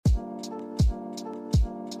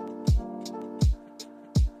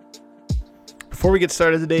Before we get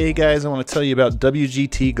started today, guys, I want to tell you about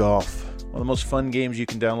WGT Golf. One of the most fun games you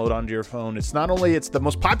can download onto your phone. It's the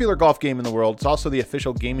most popular golf game in the world. It's also the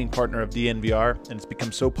official gaming partner of DNVR, and it's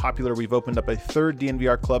become so popular we've opened up a third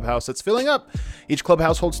DNVR clubhouse that's filling up. Each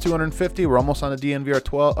clubhouse holds 250. We're almost on a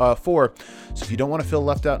DNVR 4. So if you don't want to feel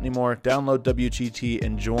left out anymore, download WGT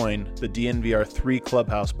and join the DNVR 3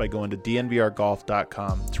 clubhouse by going to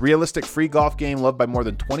dnvrgolf.com. It's a realistic free golf game loved by more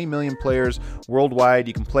than 20 million players worldwide.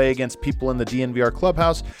 You can play against people in the DNVR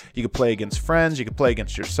clubhouse. You can play against friends. You can play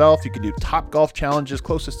against yourself. You can do top golf challenges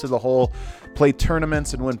closest to the hole, play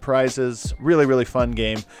tournaments and win prizes. Really, really fun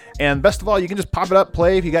game. And best of all, you can just pop it up,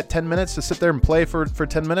 play. If you got 10 minutes to sit there and play for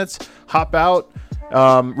 10 minutes, hop out.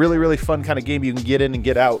 Really, really fun kind of game you can get in and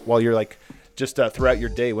get out while you're just throughout your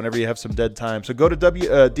day whenever you have some dead time. So go to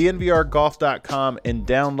dnvrgolf.com and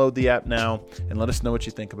download the app now and let us know what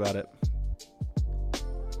you think about it.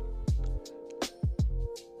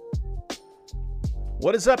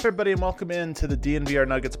 What is up, everybody, and welcome in to the DNVR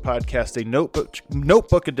Nuggets podcast, a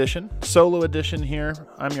notebook edition, solo edition here.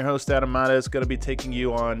 I'm your host, Adam Mata, going to be taking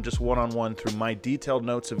you on just one-on-one through my detailed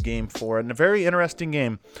notes of Game 4, and a very interesting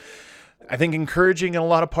game. I think encouraging in a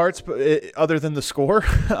lot of parts, but other than the score,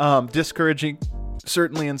 discouraging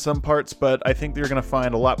certainly in some parts, but I think you're going to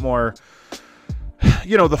find a lot more.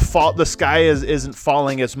 The sky isn't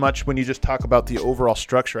falling as much when you just talk about the overall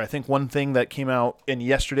structure. I think one thing that came out in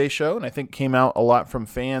yesterday's show, and I think came out a lot from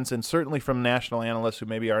fans and certainly from national analysts who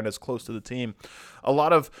maybe aren't as close to the team, a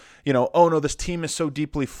lot of, this team is so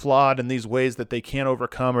deeply flawed in these ways that they can't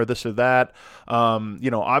overcome or this or that.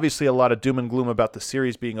 Obviously a lot of doom and gloom about the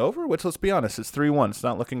series being over, which, let's be honest, it's 3-1. It's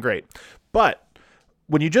not looking great. But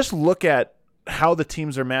when you just look at how the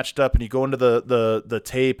teams are matched up and you go into the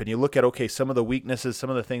tape and you look at, some of the weaknesses, some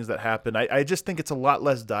of the things that happen, I just think it's a lot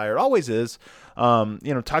less dire. It always is.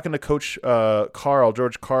 Talking to Coach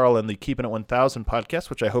George Carl and the Keeping It 1000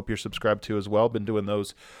 podcast, which I hope you're subscribed to as well. Been doing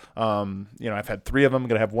those. I've had 3 of them. I'm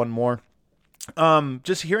going to have one more.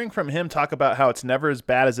 Just hearing from him talk about how it's never as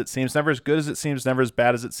bad as it seems, never as good as it seems, never as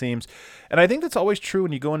bad as it seems. And I think that's always true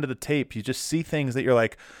when you go into the tape. You just see things that you're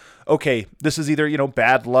like, okay, this is either,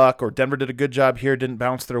 bad luck or Denver did a good job here, didn't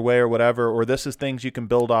bounce their way or whatever, or this is things you can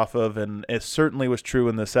build off of. And it certainly was true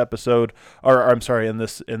in this episode, in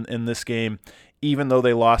this game, even though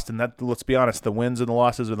they lost. And that, let's be honest, the wins and the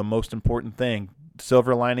losses are the most important thing.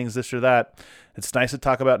 Silver linings, this or that. It's nice to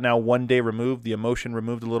talk about now, one day removed, the emotion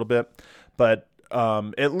removed a little bit. But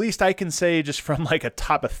at least I can say, just from a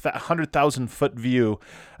top 100,000-foot view,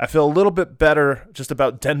 I feel a little bit better just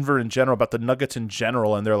about Denver in general, about the Nuggets in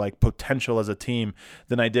general and their potential as a team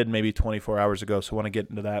than I did maybe 24 hours ago. So I want to get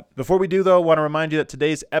into that. Before we do, though, I want to remind you that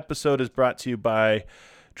today's episode is brought to you by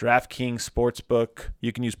DraftKings Sportsbook.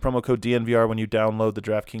 You can use promo code DNVR when you download the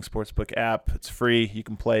DraftKings Sportsbook app. It's free. You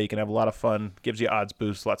can play. You can have a lot of fun. Gives you odds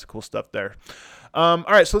boosts. Lots of cool stuff there. All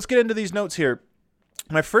right, so let's get into these notes here.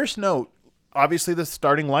 My first note, obviously the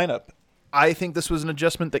starting lineup. I think this was an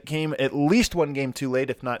adjustment that came at least one game too late,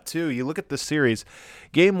 if not 2. You look at this series.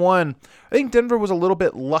 Game 1, I think Denver was a little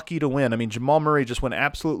bit lucky to win. I mean, Jamal Murray just went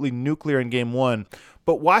absolutely nuclear in Game 1.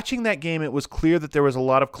 But watching that game, it was clear that there was a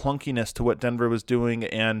lot of clunkiness to what Denver was doing.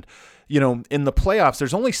 And, in the playoffs,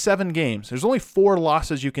 there's only 7 games. There's only 4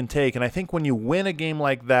 losses you can take. And I think when you win a game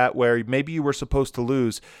like that where maybe you were supposed to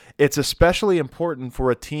lose, it's especially important for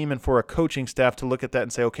a team and for a coaching staff to look at that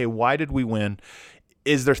and say, okay, why did we win?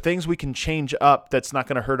 Is there things we can change up that's not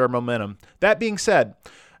going to hurt our momentum? That being said,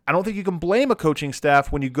 I don't think you can blame a coaching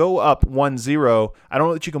staff when you go up 1-0. I don't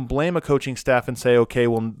know that you can blame a coaching staff and say, okay,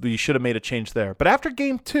 well, you should have made a change there. But after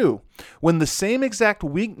Game 2, when the same exact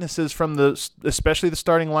weaknesses from especially the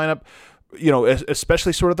starting lineup,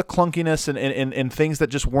 especially sort of the clunkiness and things that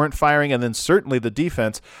just weren't firing, and then certainly the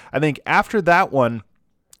defense, I think after that one,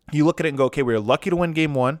 you look at it and go, okay, we were lucky to win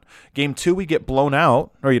Game 1. Game 2, we get blown out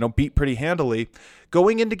or, beat pretty handily.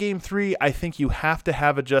 Going into Game 3, I think you have to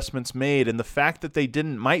have adjustments made, and the fact that they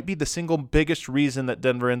didn't might be the single biggest reason that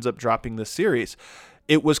Denver ends up dropping this series.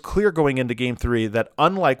 It was clear going into Game 3 that,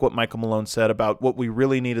 unlike what Michael Malone said about what we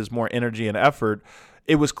really need is more energy and effort,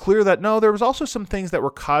 it was clear that, no, there was also some things that were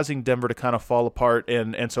causing Denver to kind of fall apart,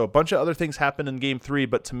 and so a bunch of other things happened in Game 3,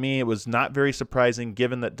 but to me it was not very surprising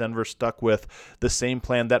given that Denver stuck with the same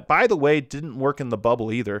plan that, by the way, didn't work in the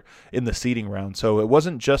bubble either in the seeding round. So it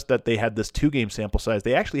wasn't just that they had this 2-game sample size.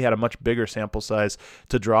 They actually had a much bigger sample size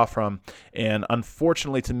to draw from, and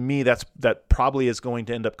unfortunately to me that probably is going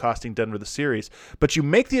to end up costing Denver the series. But you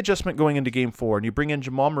make the adjustment going into Game 4, and you bring in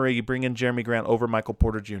Jamal Murray, you bring in Jeremy Grant over Michael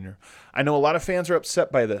Porter Jr. I know a lot of fans are upset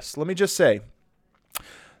by this. Let me just say,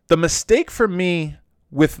 the mistake for me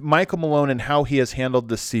with Michael Malone and how he has handled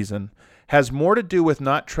this season has more to do with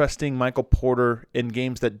not trusting Michael Porter in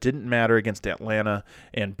games that didn't matter against Atlanta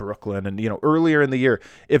and Brooklyn and, earlier in the year.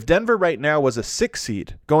 If Denver right now was a 6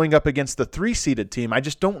 seed going up against the 3-seeded team, I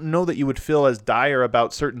just don't know that you would feel as dire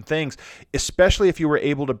about certain things, especially if you were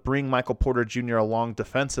able to bring Michael Porter Jr. along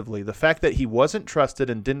defensively. The fact that he wasn't trusted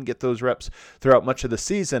and didn't get those reps throughout much of the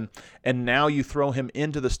season, and now you throw him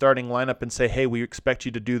into the starting lineup and say, hey, we expect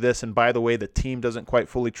you to do this, and by the way, the team doesn't quite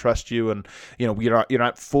fully trust you, and you're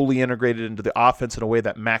not fully integrated into the offense in a way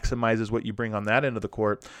that maximizes what you bring on that end of the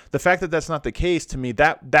court. The fact that that's not the case, to me,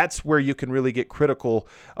 that's where you can really get critical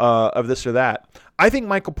of this or that. I think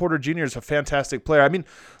Michael Porter Jr. is a fantastic player. I mean,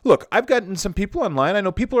 look, I've gotten some people online. I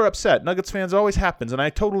know people are upset. Nuggets fans, always happens, and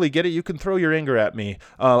I totally get it. You can throw your anger at me.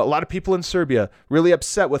 A lot of people in Serbia really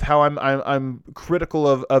upset with how I'm critical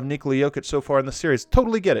of Nikola Jokic so far in the series.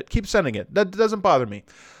 Totally get it. Keep sending it. That doesn't bother me.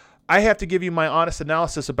 I have to give you my honest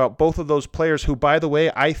analysis about both of those players who, by the way,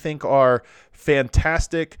 I think are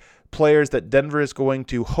fantastic players that Denver is going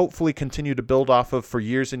to hopefully continue to build off of for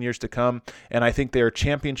years and years to come, and I think they are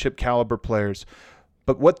championship caliber players.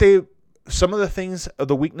 But some of the things,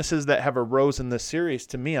 the weaknesses that have arose in this series,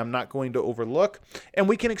 to me, I'm not going to overlook, and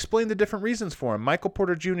we can explain the different reasons for him. Michael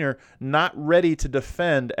Porter Jr. not ready to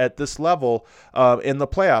defend at this level in the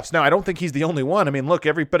playoffs. Now, I don't think he's the only one. I mean, look,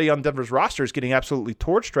 everybody on Denver's roster is getting absolutely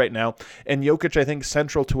torched right now, and Jokic, I think, is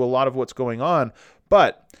central to a lot of what's going on.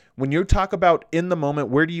 But when you talk about in the moment,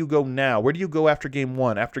 where do you go now? Where do you go after game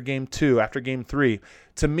 1, after game 2, after game 3?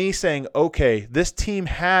 To me, saying, okay, this team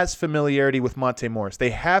has familiarity with Monte Morris.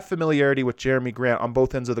 They have familiarity with Jeremy Grant on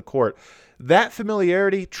both ends of the court. That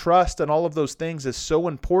familiarity, trust, and all of those things is so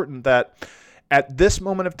important that at this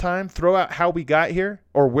moment of time, throw out how we got here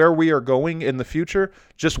or where we are going in the future,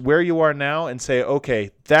 just where you are now, and say, okay,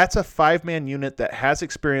 that's a 5-man unit that has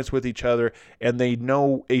experience with each other, and they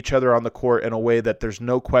know each other on the court in a way that there's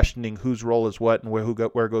no questioning whose role is what and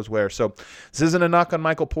where goes where. So this isn't a knock on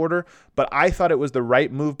Michael Porter, but I thought it was the right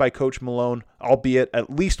move by Coach Malone, albeit at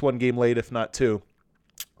least 1 game late, if not 2.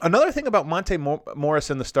 Another thing about Monte Morris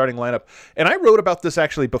in the starting lineup, and I wrote about this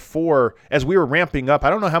actually before as we were ramping up. I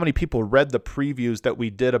don't know how many people read the previews that we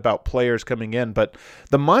did about players coming in, but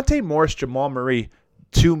the Monte Morris-Jamal Murray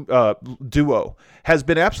duo has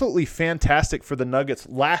been absolutely fantastic for the Nuggets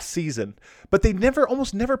last season, but they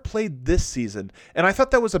almost never played this season. And I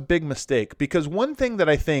thought that was a big mistake, because one thing that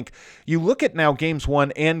I think you look at now, games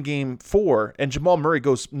 1 and game 4, and Jamal Murray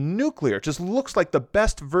goes nuclear, just looks like the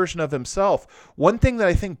best version of himself. One thing that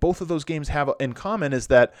I think both of those games have in common is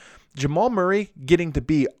that Jamal Murray getting to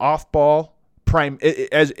be off ball prime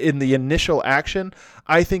as in the initial action,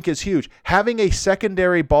 I think is huge. Having a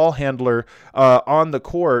secondary ball handler on the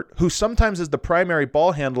court who sometimes is the primary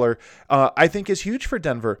ball handler, I think is huge for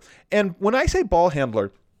Denver. And when I say ball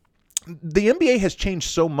handler, the NBA has changed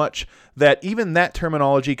so much that even that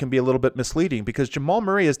terminology can be a little bit misleading, because Jamal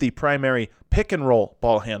Murray is the primary pick and roll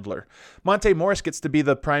ball handler. Monte Morris gets to be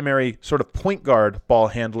the primary sort of point guard ball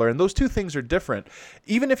handler, and those two things are different.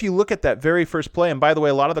 Even if you look at that very first play, and by the way,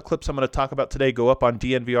 a lot of the clips I'm going to talk about today go up on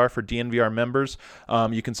DNVR for DNVR members.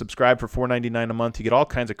 You can subscribe for $4.99 a month. You get all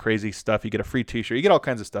kinds of crazy stuff. You get a free t-shirt. You get all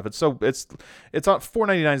kinds of stuff. It's on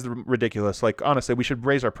 $4.99 is ridiculous. Like, honestly, we should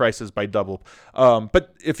raise our prices by double.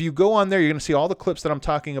 But if you go on there, you're going to see all the clips that I'm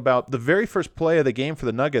talking about. The very first play of the game for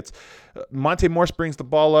the Nuggets, Monte Morris brings the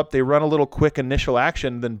ball up. They run a little quick initial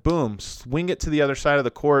action, then boom, swing it to the other side of the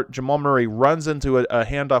court. Jamal Murray runs into a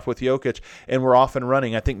handoff with Jokic, and we're off and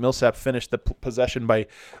running. I think Millsap finished the possession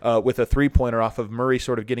with a three-pointer off of Murray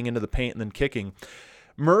sort of getting into the paint and then kicking.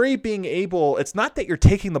 Murray being able, it's not that you're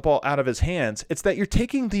taking the ball out of his hands, it's that you're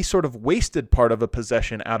taking the sort of wasted part of a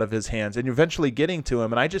possession out of his hands and you're eventually getting to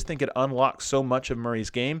him. And I just think it unlocks so much of Murray's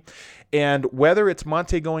game. And whether it's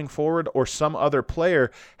Monte going forward or some other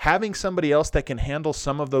player, having somebody else that can handle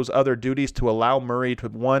some of those other duties to allow Murray to,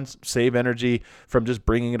 one, save energy from just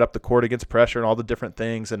bringing it up the court against pressure and all the different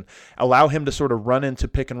things, and allow him to sort of run into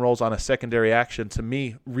pick and rolls on a secondary action, to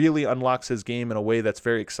me, really unlocks his game in a way that's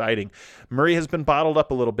very exciting. Murray has been bottled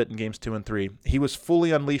up a little bit in games 2 and 3. He was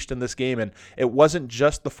fully unleashed in this game, and it wasn't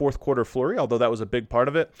just the fourth quarter flurry, although that was a big part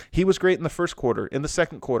of it. He was great in the first quarter, in the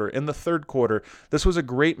second quarter, in the third quarter. This was a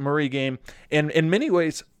great Murray game, and in many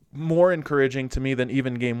ways more encouraging to me than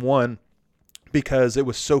even game 1, because it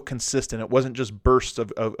was so consistent. It wasn't just bursts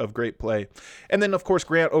of great play. And then, of course,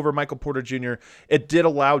 Grant over Michael Porter Jr., it did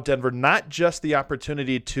allow Denver not just the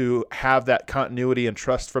opportunity to have that continuity and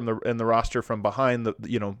trust in the roster from behind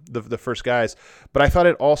the first guys, but I thought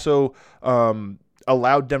it also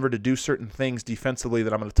allowed Denver to do certain things defensively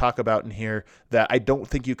that I'm going to talk about in here that I don't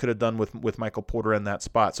think you could have done with Michael Porter in that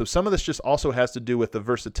spot. So some of this just also has to do with the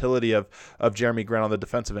versatility of Jeremy Grant on the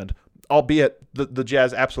defensive end. albeit the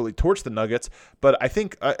Jazz absolutely torched the Nuggets. But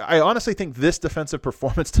I honestly think this defensive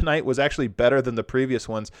performance tonight was actually better than the previous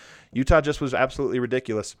ones. Utah just was absolutely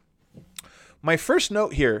ridiculous. My first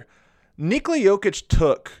note here, Nikola Jokic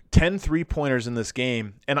took 10 3-pointers in this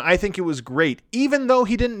game, and I think it was great, even though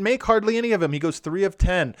he didn't make hardly any of them. He goes 3 of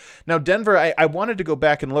 10. Now, Denver, I wanted to go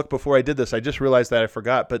back and look before I did this. I just realized that I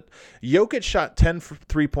forgot, but Jokic shot 10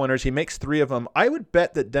 3-pointers. He makes 3 of them. I would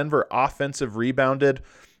bet that Denver offensive rebounded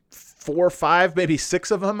 4 or 5, maybe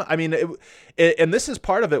 6 of them. I mean, and this is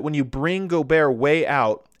part of it when you bring Gobert way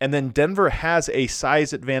out, and then Denver has a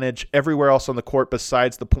size advantage everywhere else on the court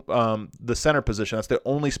besides the center position. That's the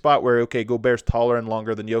only spot where, okay, Gobert's taller and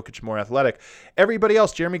longer than Jokic, more athletic. Everybody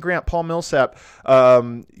else, Jeremy Grant, Paul Millsap,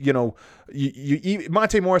 Monte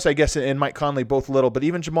Morris, I guess, and Mike Conley, both little, but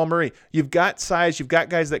even Jamal Murray, you've got size, you've got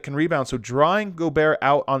guys that can rebound. So drawing Gobert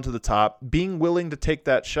out onto the top, being willing to take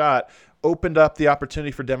that shot, opened up the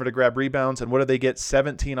opportunity for Denver to grab rebounds. And what did they get?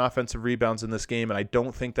 17 offensive rebounds in this game. And I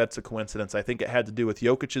don't think that's a coincidence. I think it had to do with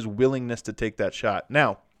Jokic's willingness to take that shot.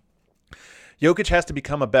 Now, Jokic has to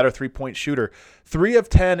become a better three-point shooter. 3 of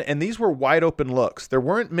 10, and these were wide open looks. There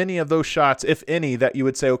weren't many of those shots, if any, that you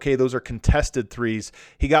would say, okay, those are contested threes.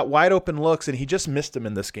 He got wide open looks, and he just missed them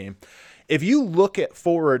in this game. If you look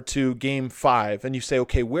forward to Game 5 and you say,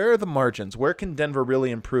 okay, where are the margins? Where can Denver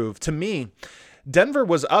really improve? To me, Denver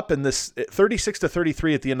was up in this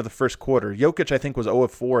 36-33 at the end of the first quarter. Jokic, I think, was 0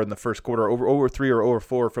 of 4 in the first quarter, over 3 or 0 of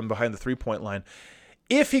 4 from behind the three-point line.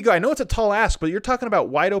 I know it's a tall ask, but you're talking about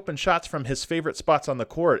wide open shots from his favorite spots on the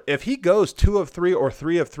court. If he goes 2 of 3 or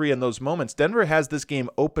 3 of 3 in those moments, Denver has this game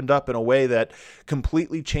opened up in a way that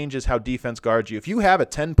completely changes how defense guards you. If you have a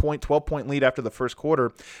 10-point, 12-point lead after the first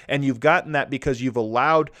quarter, and you've gotten that because you've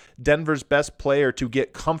allowed Denver's best player to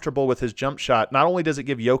get comfortable with his jump shot, not only does it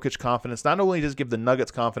give Jokic confidence, not only does it give the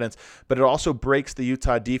Nuggets confidence, but it also breaks the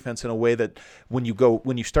Utah defense in a way that when you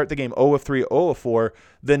start the game 0 of 3, 0 of 4,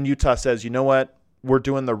 then Utah says, you know what? We're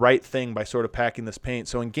doing the right thing by sort of packing this paint.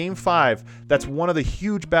 So in Game 5, that's one of the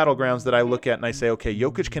huge battlegrounds that I look at and I say, okay,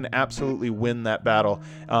 Jokic can absolutely win that battle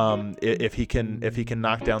if he can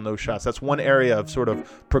knock down those shots. That's one area of sort of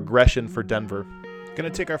progression for Denver. Going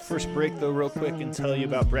to take our first break, though, real quick and tell you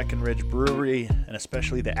about Breckenridge Brewery and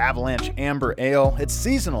especially the Avalanche Amber Ale. It's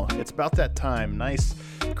seasonal. It's about that time. Nice,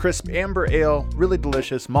 crisp amber ale, really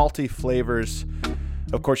delicious, malty flavors.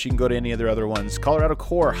 Of course, you can go to any of their other ones. Colorado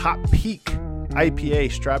Core, Hot Peak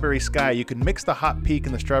IPA, Strawberry Sky. You can mix the Hot Peak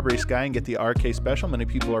and the Strawberry Sky and get the RK Special. Many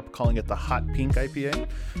people are calling it the Hot Pink IPA.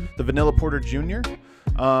 The Vanilla Porter Jr.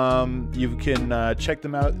 You can check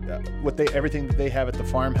them out. Everything that they have at the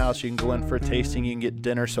farmhouse. You can go in for a tasting. You can get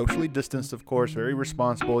dinner, socially distanced, of course, very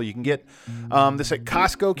responsible. You can get this at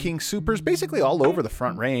Costco, King Soopers, basically all over the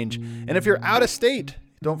Front Range. And if you're out of state,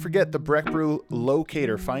 don't forget the Breck Brew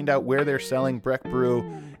Locator. Find out where they're selling Breck Brew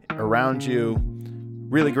around you.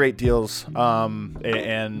 Really great deals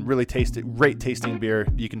and really great tasting beer.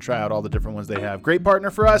 You can try out all the different ones they have. Great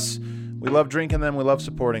partner for us. We love drinking them. We love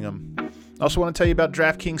supporting them. I also want to tell you about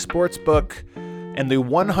DraftKings Sportsbook and the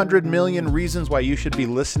 100 million reasons why you should be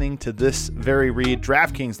listening to this very read.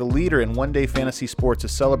 DraftKings, the leader in one-day fantasy sports,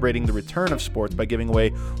 is celebrating the return of sports by giving away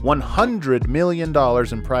 $100 million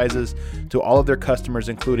in prizes to all of their customers,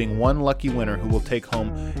 including one lucky winner who will take home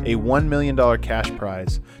a $1 million cash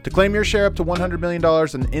prize. To claim your share up to $100 million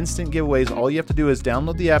in instant giveaways, all you have to do is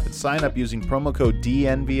download the app and sign up using promo code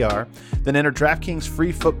DNVR. Then enter DraftKings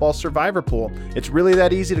Free Football Survivor Pool. It's really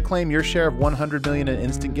that easy to claim your share of $100 million in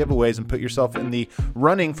instant giveaways and put yourself in the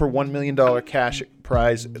running for $1 million cash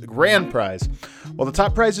prize, grand prize. While the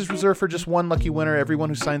top prize is reserved for just one lucky winner, everyone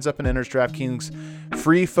who signs up and enters DraftKings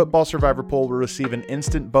Free Football Survivor Pool will receive an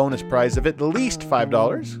instant bonus prize of at least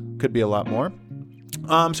 $5. Could be a lot more.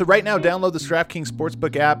 So right now, download the DraftKings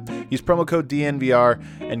Sportsbook app, use promo code DNVR,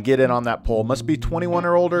 and get in on that poll. Must be 21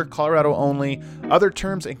 or older, Colorado only. Other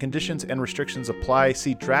terms and conditions and restrictions apply.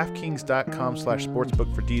 See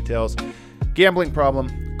DraftKings.com/sportsbook for details. Gambling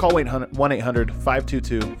problem? Call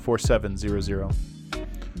 1-800-522-4700.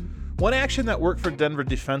 One action that worked for Denver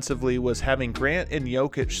defensively was having Grant and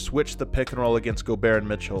Jokic switch the pick and roll against Gobert and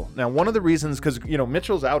Mitchell. Now, one of the reasons, because Grant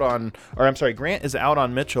is out on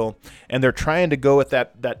Mitchell, and they're trying to go with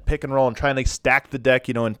that pick and roll and trying to stack the deck.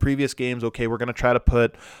 In previous games, okay, we're going to try to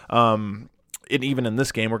put. And even in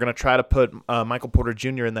this game, we're going to try to put Michael Porter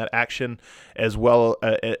Jr. in that action as well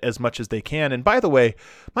as much as they can. And by the way,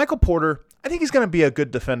 Michael Porter, I think he's going to be a good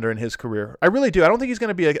defender in his career. I really do. I don't think he's going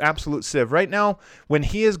to be an absolute sieve. Right now, when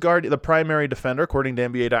he is the primary defender, according to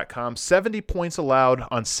NBA.com, 70 points allowed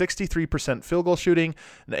on 63% field goal shooting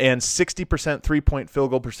and 60% three-point field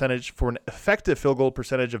goal percentage for an effective field goal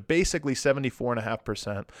percentage of basically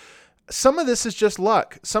 74.5%. some of this is just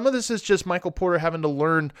luck. Some of this is just Michael Porter having to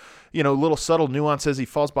learn, little subtle nuances. He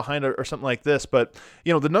falls behind or something like this. But,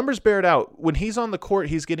 the numbers bear it out. When he's on the court,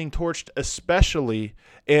 he's getting torched especially.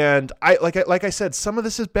 And like I said, some of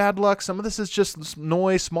this is bad luck. Some of this is just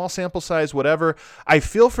noise, small sample size, whatever. I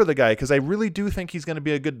feel for the guy because I really do think he's going to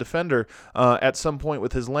be a good defender at some point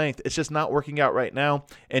with his length. It's just not working out right now.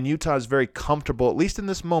 And Utah is very comfortable, at least in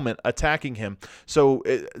this moment, attacking him. So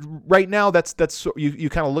right now, that's you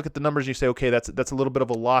kind of look at the numbers and you say, okay, that's a little bit of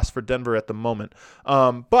a loss for Denver at the moment.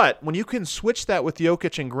 But when you can switch that with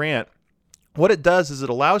Jokic and Grant, what it does is it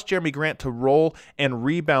allows Jeremy Grant to roll and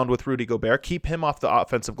rebound with Rudy Gobert, keep him off the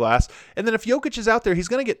offensive glass. And then if Jokic is out there, he's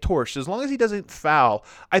going to get torched. As long as he doesn't foul,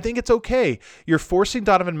 I think it's okay. You're forcing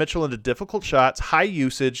Donovan Mitchell into difficult shots, high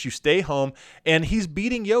usage, you stay home, and he's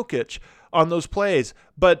beating Jokic on those plays,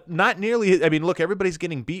 but not nearly. I mean, look, everybody's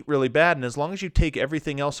getting beat really bad, and as long as you take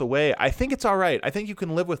everything else away, I think it's all right. I think you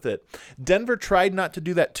can live with it. Denver tried not to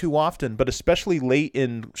do that too often, but especially late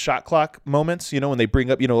in shot clock moments, when they bring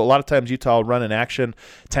up, a lot of times Utah will run an action,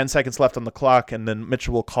 10 seconds left on the clock, and then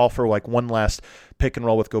Mitchell will call for like one last pick and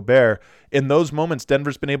roll with Gobert. In those moments,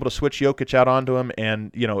 Denver's been able to switch Jokic out onto him,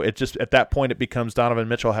 and, it just, at that point, it becomes Donovan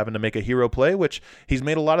Mitchell having to make a hero play, which he's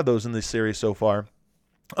made a lot of those in this series so far.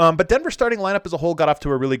 But Denver's starting lineup as a whole got off to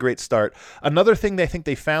a really great start. Another thing they think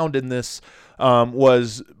they found in this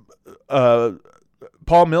was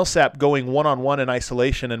Paul Millsap going one-on-one in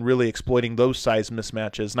isolation and really exploiting those size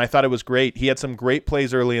mismatches. And I thought it was great. He had some great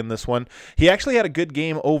plays early in this one. He actually had a good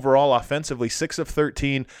game overall offensively, 6 of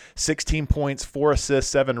 13, 16 points, 4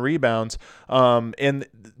 assists, 7 rebounds. And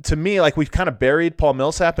to me, like, we've kind of buried Paul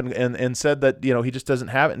Millsap and said that, he just doesn't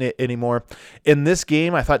have it anymore. In this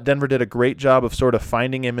game, I thought Denver did a great job of sort of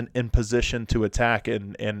finding him in position to attack,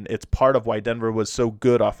 and it's part of why Denver was so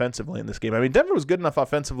good offensively in this game. I mean, Denver was good enough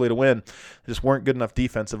offensively to win. They just weren't good enough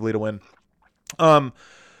defensively to win.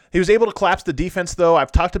 He was able to collapse the defense, though.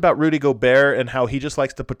 I've talked about Rudy Gobert and how he just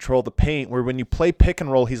likes to patrol the paint, where when you play pick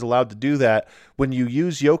and roll, he's allowed to do that. When you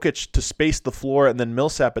use Jokic to space the floor and then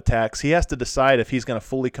Millsap attacks, he has to decide if he's going to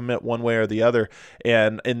fully commit one way or the other.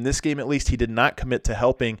 And in this game, at least, he did not commit to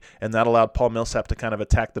helping, and that allowed Paul Millsap to kind of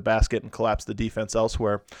attack the basket and collapse the defense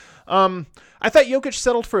elsewhere. I thought Jokic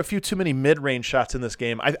settled for a few too many mid-range shots in this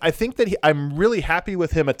game. I think that I'm really happy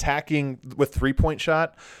with him attacking with three-point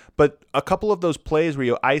shot, but a couple of those plays where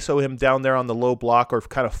you ISO him down there on the low block or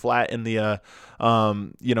kind of flat in the,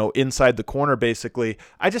 inside the corner, basically,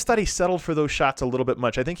 I just thought he settled for those shots a little bit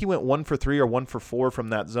much. I think he went 1 for 3 or 1 for 4 from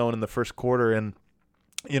that zone in the first quarter, and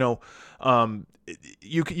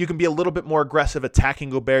you can be a little bit more aggressive attacking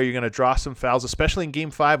Gobert. You're going to draw some fouls, especially in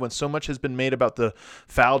Game 5 when so much has been made about the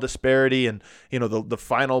foul disparity and, the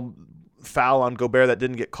final foul on Gobert that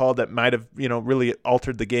didn't get called that might have, really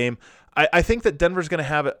altered the game. I think that Denver's going to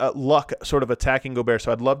have luck sort of attacking Gobert,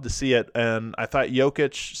 so I'd love to see it. And I thought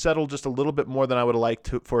Jokic settled just a little bit more than I would have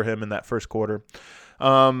liked for him in that first quarter.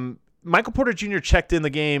 Michael Porter Jr. checked in the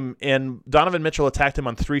game, and Donovan Mitchell attacked him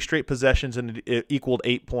on 3 straight possessions, and it equaled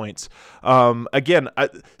 8 points. Again,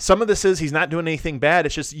 some of this is he's not doing anything bad.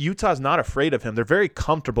 It's just Utah's not afraid of him. They're very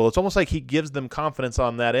comfortable. It's almost like he gives them confidence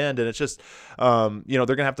on that end, and it's just, they're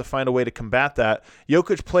going to have to find a way to combat that.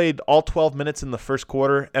 Jokic played all 12 minutes in the first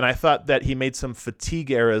quarter, and I thought that he made some fatigue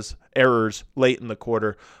errors late in the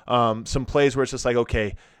quarter. Some plays where it's just like,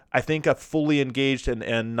 okay, I think a fully engaged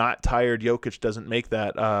and not tired Jokic doesn't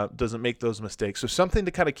make those mistakes. So something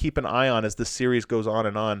to kind of keep an eye on as this series goes on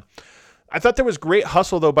and on. I thought there was great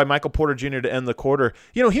hustle, though, by Michael Porter Jr. to end the quarter.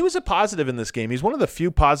 He was a positive in this game. He's one of the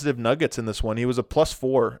few positive nuggets in this one. He was a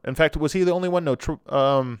 +4. In fact, was he the only one? No.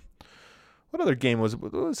 What other game was it?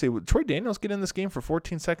 Let's see. Would Troy Daniels get in this game for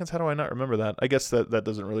 14 seconds? How do I not remember that? I guess that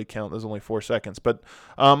doesn't really count. There's only 4 seconds. But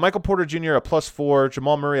Michael Porter Jr. a +4.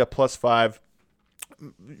 Jamal Murray a +5.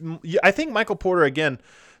 I think Michael Porter, again,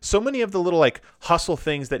 so many of the little hustle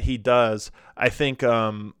things that he does, I think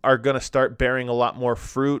are going to start bearing a lot more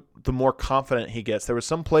fruit the more confident he gets. There were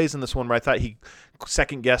some plays in this one where I thought he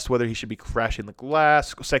second-guessed whether he should be crashing the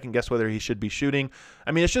glass, second-guessed whether he should be shooting.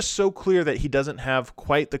 I mean, it's just so clear that he doesn't have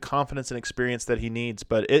quite the confidence and experience that he needs,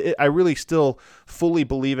 but I really still fully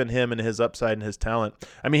believe in him and his upside and his talent.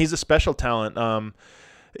 I mean, he's a special talent.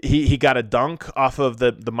 He got a dunk off of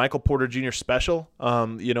the Michael Porter Jr. special.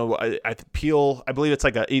 I peel. I believe it's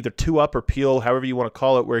like either 2-up or peel, however you want to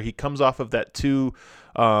call it, where he comes off of that two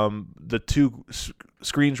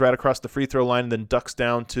screens right across the free throw line and then ducks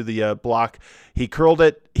down to the block. He curled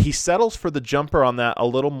it. He settles for the jumper on that a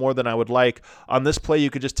little more than I would like. On this play, you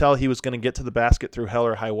could just tell he was going to get to the basket through hell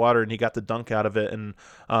or high water, and he got the dunk out of it, and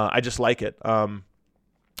I just like it.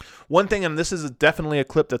 One thing, and this is definitely a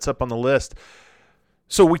clip that's up on the list.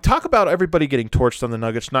 So we talk about everybody getting torched on the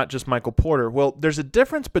Nuggets, not just Michael Porter. Well, there's a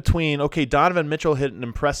difference between, okay, Donovan Mitchell hit an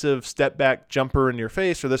impressive step-back jumper in your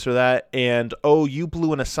face or this or that, and, oh, you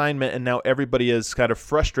blew an assignment and now everybody is kind of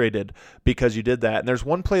frustrated because you did that. And there's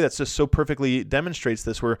one play that's just so perfectly demonstrates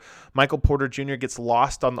this where Michael Porter Jr. gets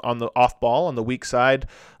lost on the off ball on the weak side.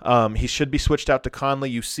 He should be switched out to Conley.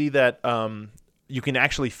 You see that you can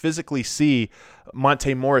actually physically see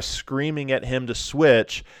Monte Morris screaming at him to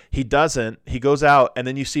switch. He doesn't. He goes out, and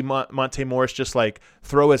then you see Monte Morris just like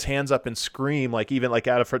throw his hands up and scream, like even like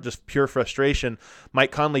out of just pure frustration.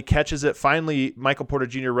 Mike Conley catches it. Finally, Michael Porter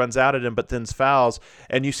Jr. runs out at him, but then fouls.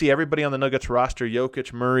 And you see everybody on the Nuggets roster,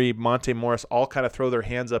 Jokic, Murray, Monte Morris, all kind of throw their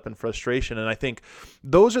hands up in frustration. And I think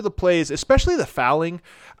those are the plays, especially the fouling.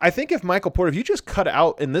 I think if Michael Porter, if you just cut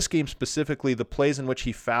out in this game specifically the plays in which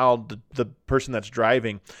he fouled the person that's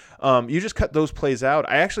driving, you just cut those plays out.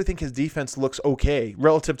 I actually think his defense looks okay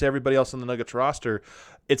relative to everybody else on the Nuggets roster.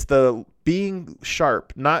 It's the being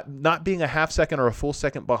sharp, not being a half second or a full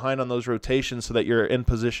second behind on those rotations so that you're in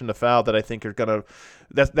position to foul that I think are going to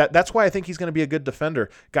that's why I think he's going to be a good defender.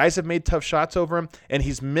 Guys have made tough shots over him, and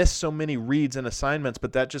he's missed so many reads and assignments,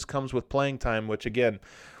 but that just comes with playing time, which, again,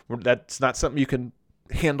 that's not something you can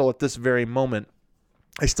handle at this very moment.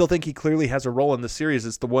 I still think he clearly has a role in the series.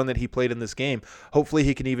 It's the one that he played in this game. Hopefully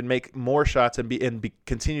he can even make more shots and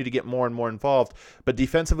continue to get more and more involved. But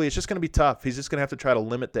defensively, it's just going to be tough. He's just going to have to try to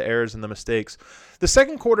limit the errors and the mistakes. The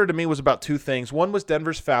second quarter to me was about two things. One was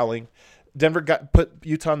Denver's fouling. Denver put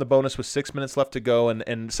Utah on the bonus with 6 minutes left to go,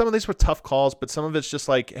 and some of these were tough calls, but some of it's just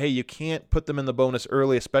like, hey, you can't put them in the bonus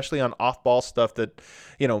early, especially on off-ball stuff that,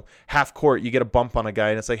 half court, you get a bump on a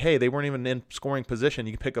guy, and it's like, hey, they weren't even in scoring position.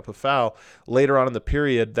 You can pick up a foul. Later on in the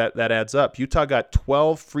period, that adds up. Utah got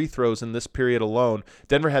 12 free throws in this period alone.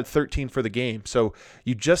 Denver had 13 for the game. So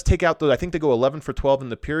you just take out those. I think they go 11 for 12 in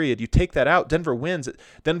the period. You take that out, Denver wins.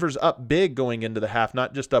 Denver's up big going into the half,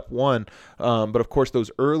 not just up one. But, of course, those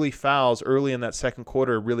early fouls early in that second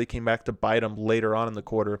quarter really came back to bite him later on in the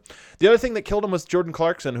quarter. The other thing that killed him was Jordan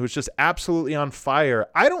Clarkson, who's just absolutely on fire.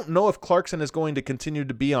 I don't know if Clarkson is going to continue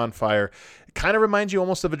to be on fire. It kind of reminds you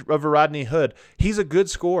almost of a Rodney Hood. He's a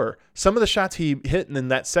good scorer. Some of the shots he hit in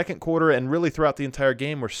that second quarter and really throughout the entire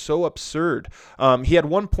game were so absurd. He had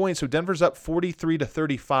 1 point, so Denver's up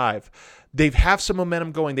 43-35. They have some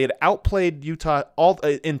momentum going. They had outplayed Utah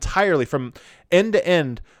entirely from end to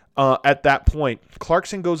end. At that point,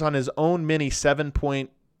 Clarkson goes on his own mini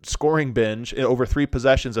 7-point scoring binge over 3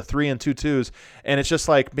 possessions, a 3 and 2 twos, and it's just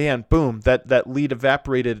like, man, boom, that lead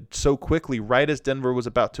evaporated so quickly right as Denver was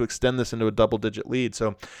about to extend this into a double-digit lead.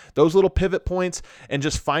 So those little pivot points and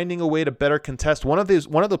just finding a way to better contest. One of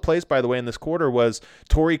the plays, by the way, in this quarter was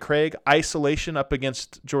Torrey Craig isolation up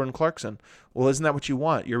against Jordan Clarkson. Well, isn't that what you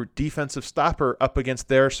want? Your defensive stopper up against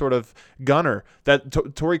their sort of gunner. That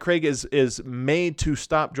Torrey Craig is made to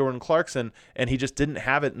stop Jordan Clarkson, and he just didn't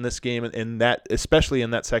have it in this game, especially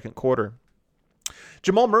in that second quarter.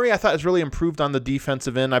 Jamal Murray, I thought, has really improved on the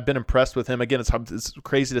defensive end. I've been impressed with him. Again, it's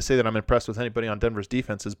crazy to say that I'm impressed with anybody on Denver's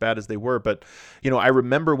defense, as bad as they were. But, I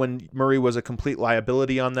remember when Murray was a complete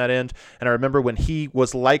liability on that end, and I remember when he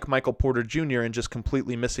was like Michael Porter Jr. and just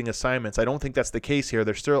completely missing assignments. I don't think that's the case here.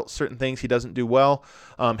 There's still certain things he doesn't do well.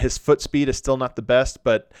 His foot speed is still not the best,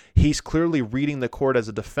 but he's clearly reading the court as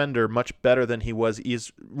a defender much better than he was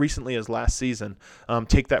as recently as last season.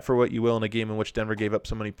 Take that for what you will in a game in which Denver gave up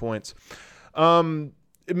so many points.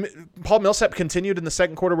 Paul Millsap continued in the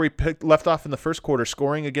second quarter where he left off in the first quarter,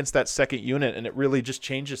 scoring against that second unit, and it really just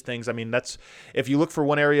changes things. I mean, that's, if you look for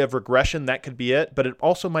one area of regression, that could be it, but it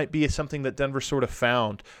also might be something that Denver sort of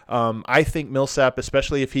found. I think Millsap,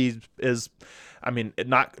 especially if he is,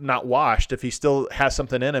 not washed, if he still has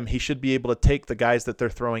something in him, he should be able to take the guys that they're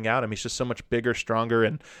throwing at him. He's just so much bigger, stronger,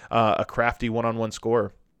 and a crafty one-on-one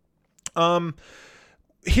scorer.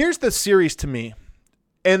 Here's the series to me.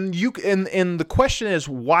 And the question is,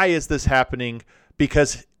 why is this happening?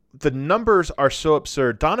 Because the numbers are so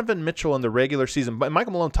absurd. Donovan Mitchell in the regular season,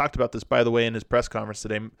 Michael Malone talked about this, by the way, in his press conference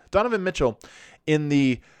today. Donovan Mitchell in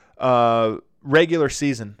the regular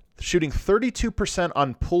season, shooting 32%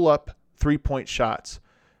 on pull-up three-point shots.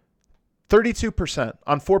 32%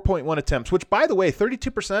 on 4.1 attempts, which, by the way,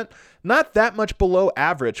 32%, not that much below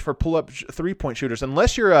average for pull-up three-point shooters.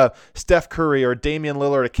 Unless you're a Steph Curry or a Damian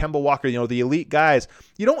Lillard or a Kemba Walker, the elite guys,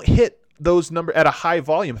 you don't hit those numbers at a high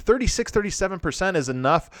volume. 37% is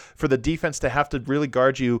enough for the defense to have to really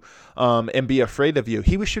guard you and be afraid of you.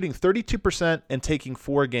 He was shooting 32% and taking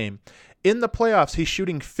 4 a game. In the playoffs, he's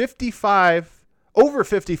shooting over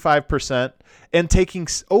 55% and taking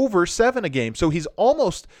over 7 a game. So he's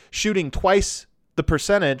almost shooting twice the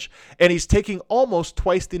percentage, and he's taking almost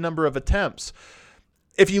twice the number of attempts.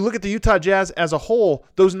 if you look at the Utah Jazz as a whole,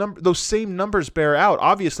 those same numbers bear out.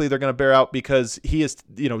 Obviously, they're going to bear out because he is,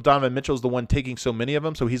 Donovan Mitchell is the one taking so many of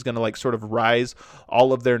them, so he's going to sort of rise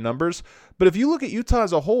all of their numbers. But if you look at Utah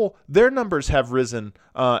as a whole, their numbers have risen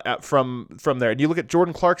from there. And you look at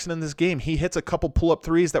Jordan Clarkson in this game, he hits a couple pull-up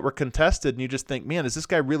threes that were contested, and you just think, man, does this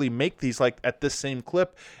guy really make these at this same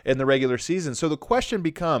clip in the regular season? So the question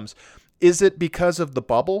becomes, is it because of the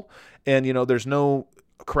bubble? And there's no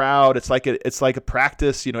crowd, it's like a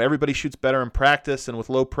practice, everybody shoots better in practice and with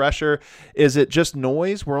low pressure. Is it just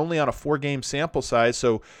noise? We're only on a 4-game sample size,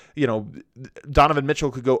 so Donovan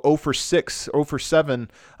Mitchell could go 0 for 6, 0 for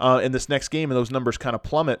 7 in this next game, and those numbers kind of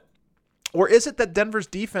plummet. Or is it that Denver's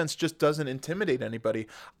defense just doesn't intimidate anybody?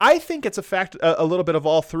 I think it's a little bit of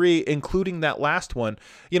all three, including that last one.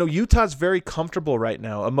 Utah's very comfortable right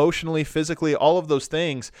now, emotionally, physically, all of those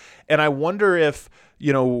things, and I wonder if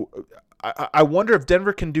I wonder if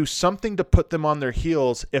Denver can do something to put them on their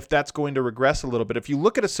heels if that's going to regress a little bit. If you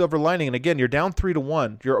look at a silver lining, and again, you're down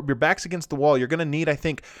 3-1, your back's against the wall, you're going to need, I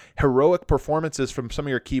think, heroic performances from some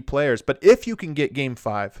of your key players. But if you can get Game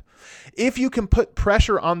 5, if you can put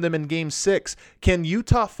pressure on them in Game 6, can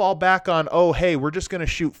Utah fall back on, oh, hey, we're just going to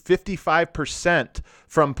shoot 55%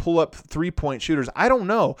 from pull-up three-point shooters? I don't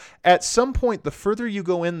know. At some point, the further you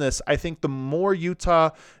go in this, I think the more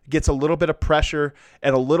Utah gets a little bit of pressure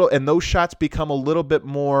and those shots become a little bit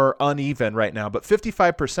more uneven right now. But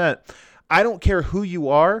 55%, I don't care who you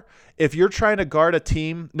are. If you're trying to guard a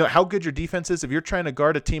team, how good your defense is, if you're trying to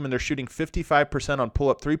guard a team and they're shooting 55% on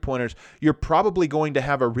pull-up three-pointers, you're probably going to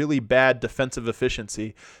have a really bad defensive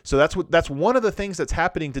efficiency. So that's one of the things that's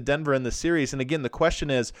happening to Denver in this series. And again, the question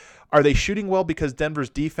is, are they shooting well because Denver's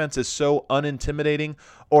defense is so unintimidating,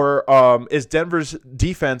 or is Denver's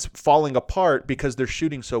defense falling apart because they're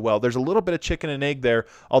shooting so well? There's a little bit of chicken and egg there,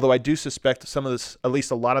 although I do suspect some of this, at least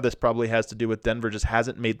a lot of this, probably has to do with Denver just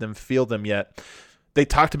hasn't made them feel them yet. They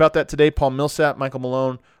talked about that today. Paul Millsap, Michael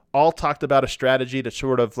Malone, all talked about a strategy to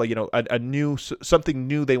sort of something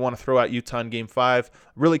new they want to throw at Utah in Game 5.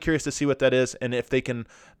 Really curious to see what that is and if they can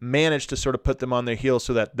manage to sort of put them on their heels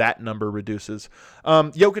so that number reduces.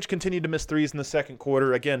 Jokic continued to miss threes in the second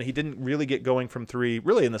quarter. Again, he didn't really get going from three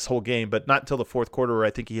really in this whole game, but not until the fourth quarter where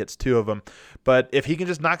I think he hits 2 of them. But if he can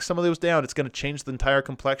just knock some of those down, it's going to change the entire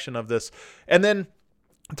complexion of this. And then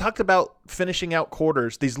talked about finishing out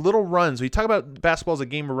quarters, these little runs. We talk about basketball as a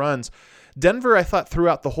game of runs. Denver, I thought,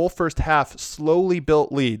 throughout the whole first half, slowly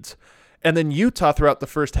built leads. And then Utah, throughout the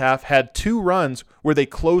first half, had 2 runs where they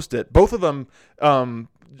closed it. Both of them,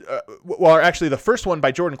 actually the first one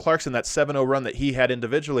by Jordan Clarkson, that 7-0 run that he had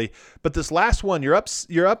individually. But this last one, Nuggets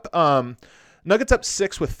up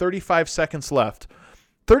 6 with 35 seconds left.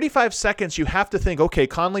 35 seconds, you have to think, okay,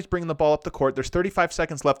 Conley's bringing the ball up the court. There's 35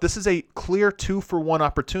 seconds left. This is a clear 2-for-1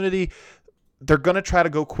 opportunity. They're going to try to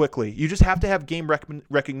go quickly. You just have to have game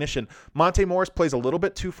recognition. Monte Morris plays a little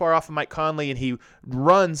bit too far off of Mike Conley, and he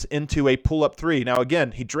runs into a pull-up three. Now,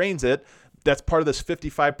 again, he drains it. That's part of this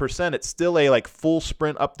 55%. It's still a full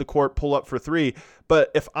sprint up the court, pull up for 3.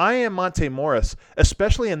 But if I am Monte Morris,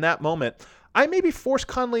 especially in that moment, I maybe force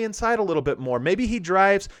Conley inside a little bit more. Maybe he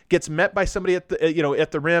drives, gets met by somebody at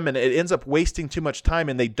the rim, and it ends up wasting too much time,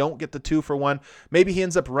 and they don't get the 2-for-1. Maybe he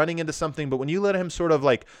ends up running into something. But when you let him sort of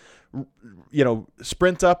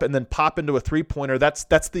sprint up and then pop into a 3-pointer, that's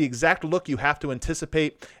the exact look you have to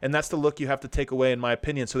anticipate, and that's the look you have to take away, in my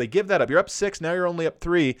opinion. So they give that up. You're up 6, now you're only up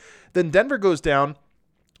 3. Then Denver goes down,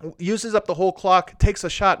 uses up the whole clock, takes a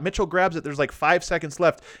shot. Mitchell grabs it. There's 5 seconds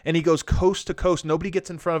left, and he goes coast to coast. Nobody gets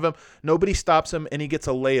in front of him. Nobody stops him, and he gets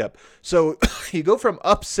a layup. So you go from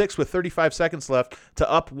up 6 with 35 seconds left to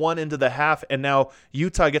up 1 into the half, and now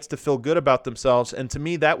Utah gets to feel good about themselves. And to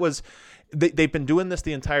me, that was – they've been doing this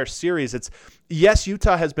the entire series. Yes,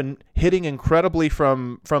 Utah has been hitting incredibly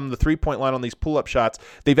from the three-point line on these pull-up shots.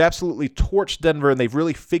 They've absolutely torched Denver, and they've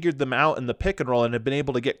really figured them out in the pick and roll and have been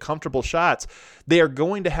able to get comfortable shots. They are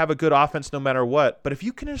going to have a good offense no matter what. But if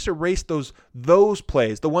you can just erase those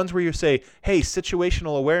plays, the ones where you say, hey,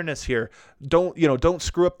 situational awareness here, don't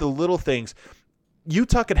screw up the little things.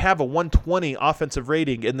 Utah could have a 120 offensive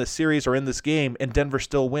rating in this series or in this game, and Denver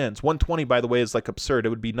still wins. 120, by the way, is absurd. It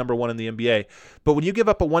would be number 1 in the NBA. But when you give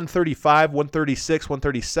up a 135, 136,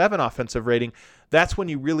 137 offensive rating, that's when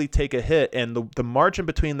you really take a hit. And the margin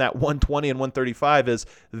between that 120 and 135 is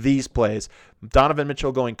these plays. Donovan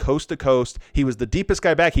Mitchell going coast to coast. He was the deepest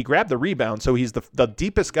guy back. He grabbed the rebound, so he's the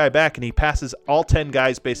deepest guy back, and he passes all 10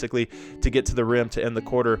 guys basically to get to the rim to end the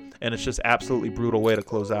quarter. And it's just absolutely brutal way to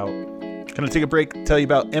close out. Going to take a break, tell you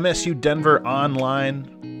about MSU Denver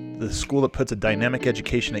Online. the school that puts a dynamic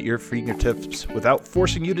education at your fingertips without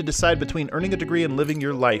forcing you to decide between earning a degree and living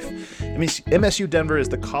your life. MSU Denver is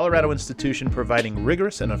the Colorado institution providing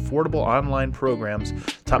rigorous and affordable online programs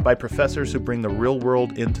taught by professors who bring the real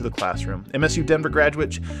world into the classroom. MSU Denver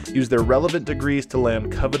graduates use their relevant degrees to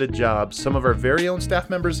land coveted jobs. Some of our very own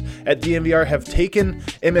staff members at DNVR have taken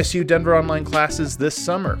MSU Denver online classes this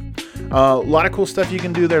summer. A lot of cool stuff you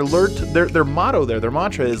can do there. Their motto there, their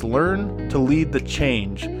mantra is learn to lead the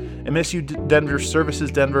change. MSU Denver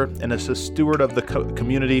services Denver and is a steward of the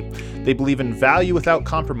community. They believe in value without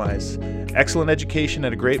compromise. Excellent education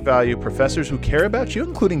at a great value, professors who care about you,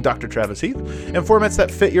 including Dr. Travis Heath, and formats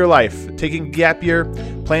that fit your life. Taking a gap year,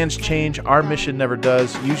 plans change, our mission never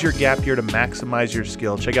does. Use your gap year to maximize your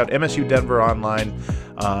skill. Check out MSU Denver online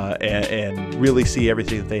and really see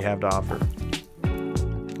everything that they have to offer.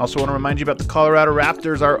 Also want to remind you about the Colorado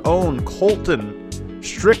Raptors, our own Colton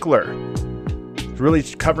Strickler. Really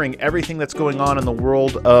covering everything that's going on in the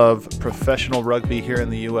world of professional rugby here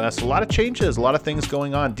in the U.S. A lot of changes, a lot of things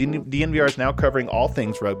going on. DNVR is now covering all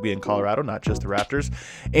things rugby in Colorado, not just the Raptors,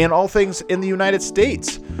 and all things in the United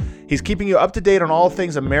States. He's keeping you up to date on all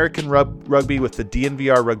things American rugby with the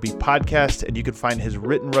DNVR Rugby podcast, and you can find his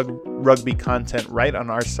written rugby content right on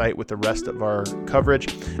our site with the rest of our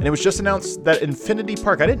coverage. And it was just announced that Infinity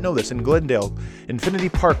Park, I didn't know this, in Glendale, Infinity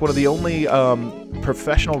Park, one of the only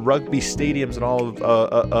professional rugby stadiums in all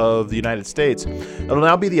of the United States, it'll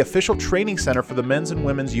now be the official training center for the men's and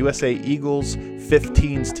women's USA Eagles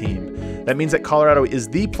 15s team. That means that Colorado is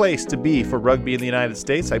the place to be for rugby in the United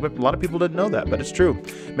States. A lot of people didn't know that, but it's true.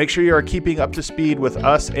 Make sure you are keeping up to speed with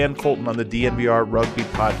us and Colton on the DNVR Rugby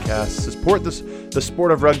podcast. Support the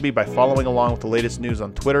sport of rugby by following along with the latest news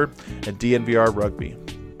on Twitter at DNVR Rugby.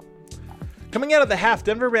 Coming out of the half,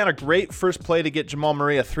 Denver ran a great first play to get Jamal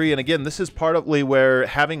Murray a three. And again, this is partly where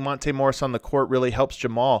having Monte Morris on the court really helps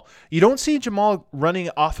Jamal. You don't see Jamal running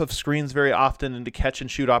off of screens very often into catch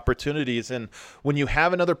and shoot opportunities. And when you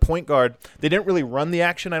have another point guard, they didn't really run the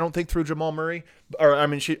action, I don't think, through Jamal Murray.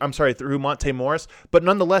 Through Monte Morris. But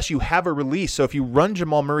nonetheless, you have a release. So if you run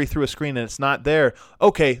Jamal Murray through a screen and it's not there,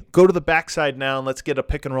 okay, go to the backside now and let's get a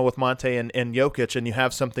pick and roll with Monte and Jokic, and you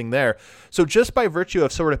have something there. So just by virtue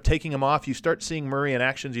of sort of taking him off, you start seeing Murray in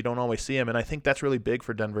actions you don't always see him, and I think that's really big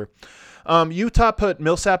for Denver. Utah put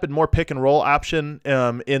Millsap in more pick and roll option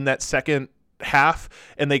in that second half,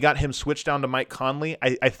 and they got him switched down to Mike Conley.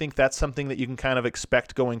 I think that's something that you can kind of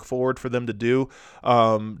expect going forward for them to do,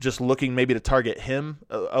 just looking maybe to target him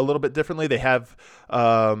a little bit differently. They have,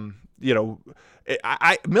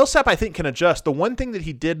 Millsap, I think, can adjust. The one thing that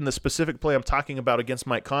he did in the specific play I'm talking about against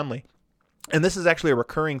Mike Conley, and this is actually a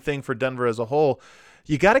recurring thing for Denver as a whole,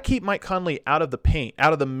 you got to keep Mike Conley out of the paint,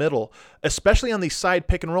 out of the middle, especially on these side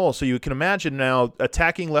pick and rolls. So you can imagine now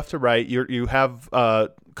attacking left to right. You have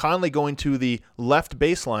Conley going to the left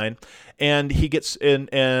baseline, and he gets in,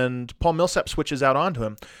 and Paul Millsap switches out onto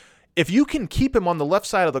him. If you can keep him on the left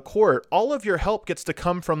side of the court, all of your help gets to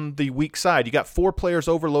come from the weak side. You got four players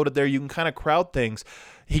overloaded there. You can kind of crowd things.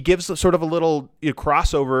 He gives sort of a little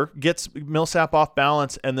crossover, gets Millsap off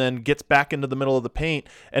balance, and then gets back into the middle of the paint.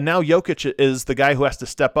 And now Jokic is the guy who has to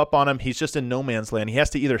step up on him. He's just in no man's land. He has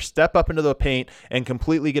to either step up into the paint and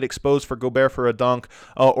completely get exposed for Gobert for a dunk,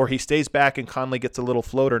 or he stays back and Conley gets a little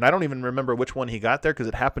floater. And I don't even remember which one he got there because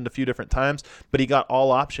it happened a few different times, but he got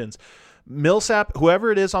all options. Millsap,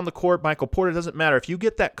 whoever it is on the court, Michael Porter, doesn't matter. If you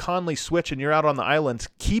get that Conley switch and you're out on the island,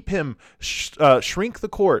 keep him, shrink the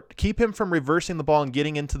court. Keep him from reversing the ball and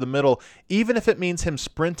getting into the middle, even if it means him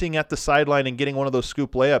sprinting at the sideline and getting one of those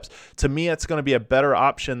scoop layups. To me, it's going to be a better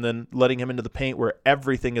option than letting him into the paint where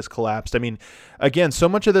everything is collapsed. I mean, again, so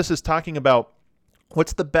much of this is talking about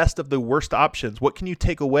what's the best of the worst options? What can you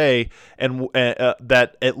take away and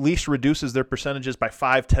that at least reduces their percentages by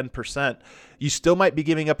 5-10%? You still might be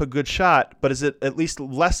giving up a good shot, but is it at least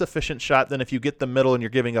less efficient shot than if you get the middle and you're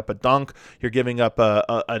giving up a dunk, you're giving up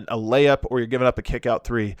a layup, or you're giving up a kick out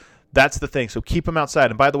three? That's the thing. So keep them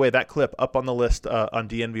outside. And by the way, that clip up on the list on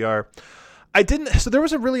DNVR. So there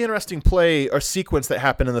was a really interesting play or sequence that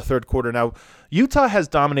happened in the third quarter. Now, Utah has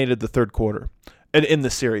dominated the third quarter in the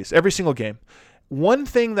series, every single game. One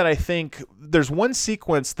thing that I think, there's one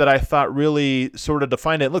sequence that I thought really sort of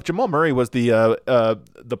defined it. Look, Jamal Murray was the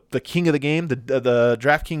king of the game, the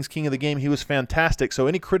DraftKings king of the game. He was fantastic. So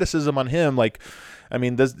any criticism on him,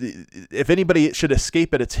 if anybody should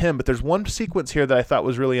escape it, it's him. But there's one sequence here that I thought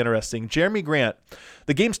was really interesting. Jeremy Grant,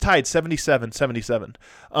 the game's tied 77-77.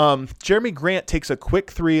 Jeremy Grant takes a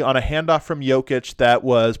quick three on a handoff from Jokic that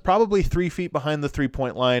was probably 3 feet behind the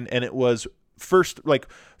three-point line, and it was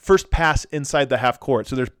first pass inside the half court.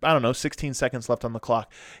 So there's, 16 seconds left on the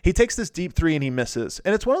clock. He takes this deep three and he misses.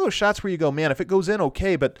 And it's one of those shots where you go, man, if it goes in,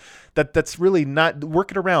 okay, but that's really not,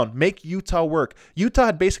 work it around. Make Utah work. Utah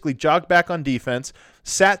had basically jogged back on defense,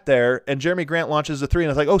 sat there, and Jeremy Grant launches a three,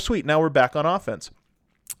 and it's like, oh, sweet, now we're back on offense.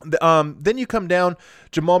 Then you come down,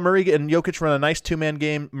 Jamal Murray and Jokic run a nice two-man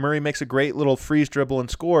game. Murray makes a great little freeze dribble and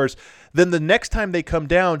scores. Then the next time they come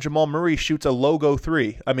down, Jamal Murray shoots a logo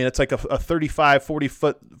three. I mean, it's like a 35,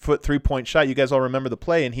 40-foot three-point shot. You guys all remember the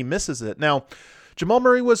play, and he misses it. Now, Jamal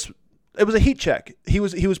Murray it was a heat check. He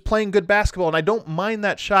was playing good basketball, and I don't mind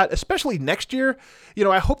that shot, especially next year.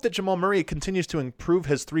 I hope that Jamal Murray continues to improve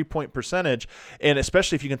his three-point percentage, and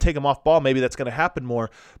especially if you can take him off ball, maybe that's going to happen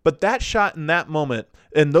more. But that shot in that moment,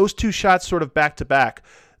 and those two shots sort of back-to-back,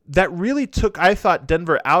 that really took, I thought,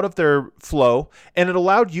 Denver out of their flow, and it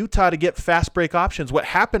allowed Utah to get fast break options. What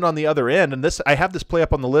happened on the other end, and I have this play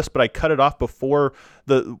up on the list, but I cut it off before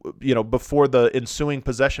the ensuing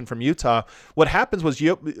possession from Utah. What happens was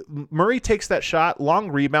Murray takes that shot,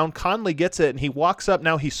 long rebound, Conley gets it, and he walks up.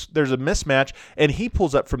 Now there's a mismatch, and he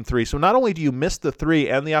pulls up from three. So not only do you miss the three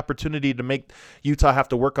and the opportunity to make Utah have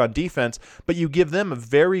to work on defense, but you give them a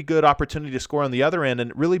very good opportunity to score on the other end, and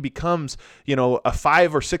it really becomes, a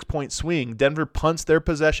 5 or 6 point swing. Denver punts their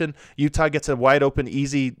possession. Utah gets a wide open,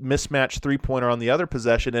 easy mismatch three-pointer on the other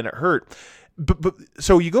possession, and it hurt. But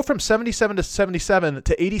so you go from 77 to 77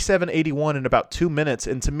 to 87-81 in about 2 minutes.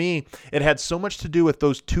 And to me, it had so much to do with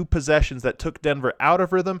those two possessions that took Denver out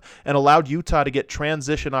of rhythm and allowed Utah to get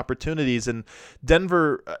transition opportunities. And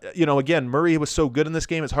Denver, again, Murray was so good in this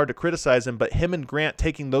game, it's hard to criticize him, but him and Grant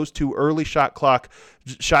taking those two early shot clock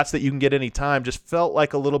shots that you can get any time just felt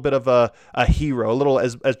like a little bit of a hero, a little,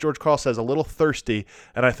 as George Karl says, a little thirsty.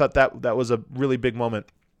 And I thought that was a really big moment.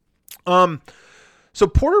 So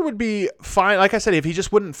Porter would be fine. Like I said, if he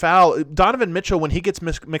just wouldn't foul, Donovan Mitchell, when he gets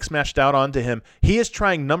mix-matched out onto him, he is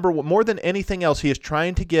trying more than anything else, he is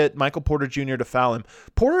trying to get Michael Porter Jr. to foul him.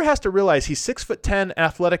 Porter has to realize he's 6'10",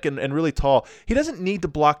 athletic, and really tall. He doesn't need to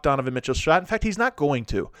block Donovan Mitchell's shot. In fact, he's not going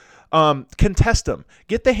to. Contest him,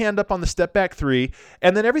 get the hand up on the step back three,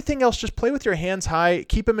 and then everything else, just play with your hands high,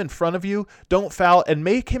 keep him in front of you, don't foul, and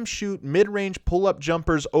make him shoot mid-range pull-up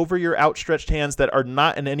jumpers over your outstretched hands that are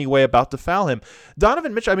not in any way about to foul him.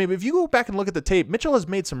 Donovan Mitchell, if you go back and look at the tape, Mitchell has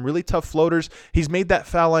made some really tough floaters. He's made that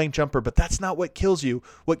foul line jumper, but that's not what kills you.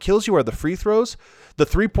 What kills you are the free throws, the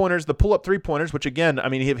three-pointers, the pull-up three-pointers, which again,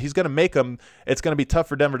 if he's going to make them, it's going to be tough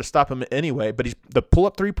for Denver to stop him anyway, but the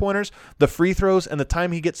pull-up three-pointers, the free throws, and the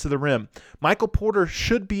time he gets to the rim. Michael Porter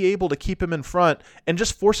should be able to keep him in front and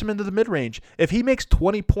just force him into the mid-range. If he makes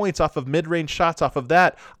 20 points off of mid-range shots off of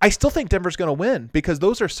that, I still think Denver's going to win because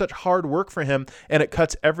those are such hard work for him and it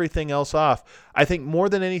cuts everything else off. I think more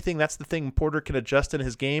than anything, that's the thing Porter can adjust in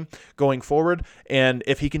his game going forward. And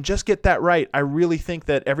if he can just get that right, I really think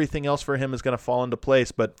that everything else for him is going to fall into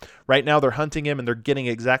place. But right now they're hunting him and they're getting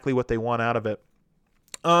exactly what they want out of it.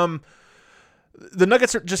 The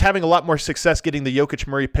Nuggets are just having a lot more success getting the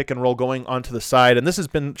Jokic-Murray pick and roll going onto the side, and this has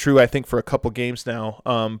been true, I think, for a couple games now,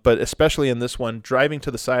 but especially in this one, driving to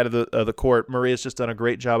the side of the court, Murray has just done a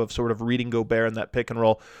great job of sort of reading Gobert in that pick and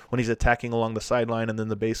roll when he's attacking along the sideline and then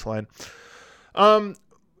the baseline.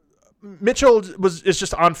 Mitchell is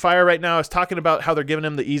just on fire right now. I was talking about how they're giving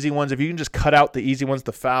him the easy ones. If you can just cut out the easy ones,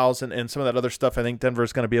 the fouls, and some of that other stuff, I think Denver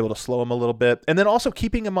is going to be able to slow him a little bit. And then also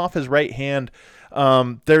keeping him off his right hand.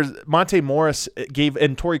 There's Monte Morris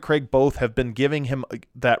and Torrey Craig both have been giving him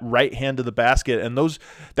that right hand to the basket. And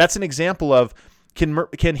that's an example of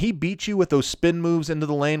can he beat you with those spin moves into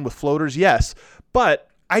the lane with floaters? Yes. But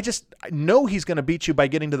I know he's going to beat you by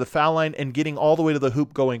getting to the foul line and getting all the way to the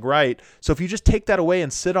hoop going right. So if you just take that away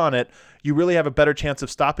and sit on it, you really have a better chance of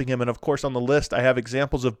stopping him. And of course, on the list, I have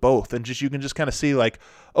examples of both. And you can just kind of see like,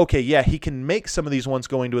 okay, yeah, he can make some of these ones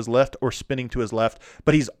going to his left or spinning to his left,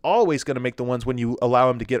 but he's always going to make the ones when you allow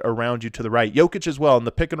him to get around you to the right. Jokic as well in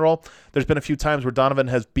the pick and roll. There's been a few times where Donovan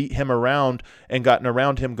has beat him around and gotten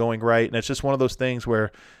around him going right. And it's just one of those things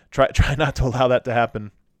where try not to allow that to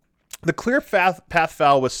happen. The clear path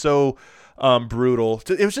foul was so brutal.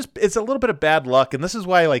 It's a little bit of bad luck, and this is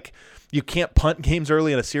why like you can't punt games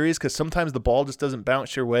early in a series because sometimes the ball just doesn't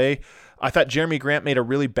bounce your way. I thought Jeremy Grant made a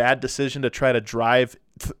really bad decision to try to drive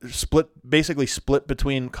basically split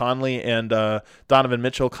between Conley and Donovan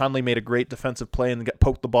Mitchell. Conley made a great defensive play and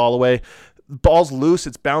poked the ball away. Ball's loose,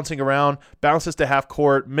 it's bouncing around, bounces to half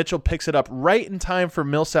court. Mitchell picks it up right in time for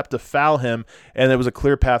Millsap to foul him, and it was a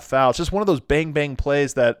clear path foul. It's just one of those bang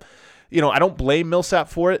plays that, I don't blame Millsap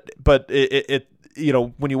for it, but it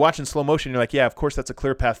when you watch in slow motion, you're like, yeah, of course that's a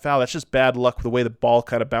clear path foul. That's just bad luck with the way the ball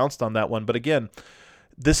kind of bounced on that one. But again,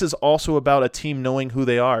 this is also about a team knowing who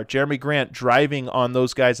they are. Jeremy Grant driving on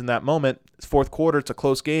those guys in that moment. It's fourth quarter. It's a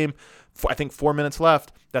close game. I think 4 minutes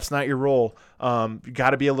left. That's not your role. You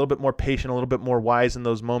got to be a little bit more patient, a little bit more wise in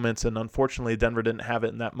those moments. And unfortunately, Denver didn't have it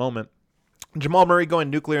in that moment. Jamal Murray going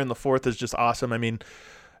nuclear in the fourth is just awesome. I mean,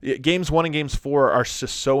 games 1 and games 4 are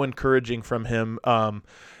just so encouraging from him.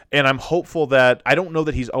 And I'm hopeful that I don't know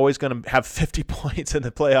that he's always going to have 50 points in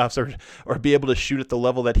the playoffs or be able to shoot at the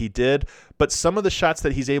level that he did. But some of the shots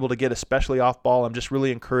that he's able to get, especially off ball, I'm just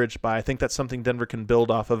really encouraged by. I think that's something Denver can build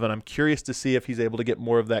off of, and I'm curious to see if he's able to get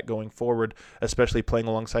more of that going forward, especially playing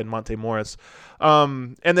alongside Monte Morris.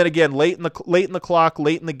 And then again, late in the clock,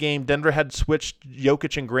 late in the game, Denver had switched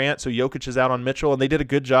Jokic and Grant, so Jokic is out on Mitchell, and they did a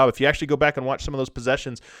good job. If you actually go back and watch some of those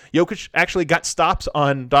possessions, Jokic actually got stops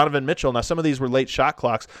on Donovan Mitchell. Now, some of these were late shot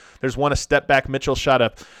clocks. There's one, a step back, Mitchell shot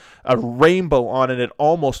a rainbow on it. It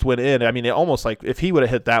almost went in. I mean, it almost, like, if he would have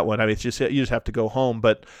hit that one, I mean, it's just, you just have to go home.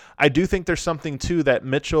 But I do think there's something to that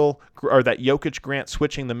that Jokic Grant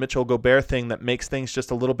switching the Mitchell Gobert thing that makes things just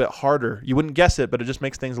a little bit harder. You wouldn't guess it, but it just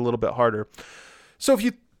makes things a little bit harder. So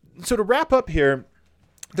to wrap up here,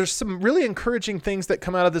 there's some really encouraging things that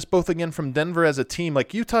come out of this, both again from Denver as a team.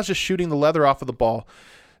 Like, Utah's just shooting the leather off of the ball.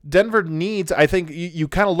 Denver needs, I think you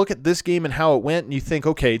kind of look at this game and how it went and you think,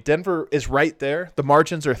 okay, Denver is right there. The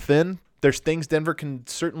margins are thin. There's things Denver can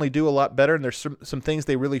certainly do a lot better, and there's some things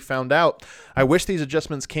they really found out. I wish these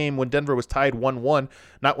adjustments came when Denver was tied 1-1,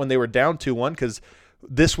 not when they were down 2-1, because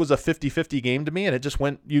this was a 50-50 game to me, and it just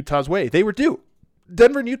went Utah's way. They were due.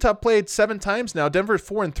 Denver and Utah played 7 times now. Denver is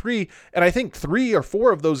 4-3, and I think 3 or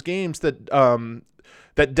 4 of those games that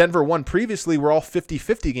Denver won previously were all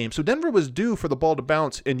 50-50 games. So Denver was due for the ball to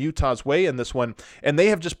bounce in Utah's way in this one, and they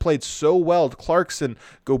have just played so well. Clarkson,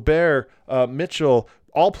 Gobert, Mitchell,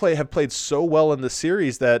 have played so well in the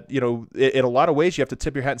series that, in a lot of ways you have to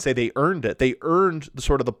tip your hat and say they earned it. They earned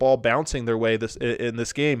the ball bouncing their way in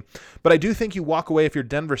this game. But I do think you walk away if you're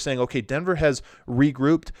Denver saying, okay, Denver has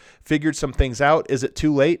regrouped, figured some things out. Is it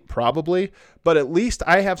too late? Probably. But at least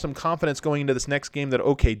I have some confidence going into this next game that,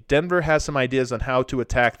 okay, Denver has some ideas on how to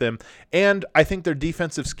attack them. And I think their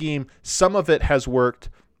defensive scheme, some of it has worked.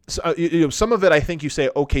 Some of it, I think you say,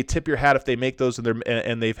 okay, tip your hat if they make those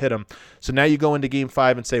and they've hit them. So now you go into game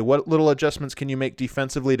 5 and say, what little adjustments can you make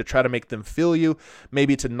defensively to try to make them feel you,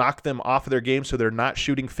 maybe to knock them off of their game so they're not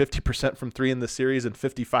shooting 50% from 3 in the series and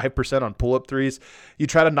 55% on pull-up threes. You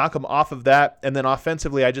try to knock them off of that, and then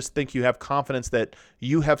offensively, I just think you have confidence that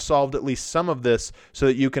you have solved at least some of this so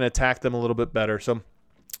that you can attack them a little bit better. So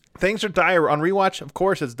things are dire. On rewatch, of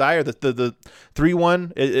course, it's dire. The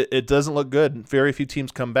 3-1, it doesn't look good. Very few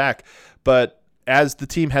teams come back. But as the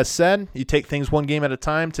team has said, you take things one game at a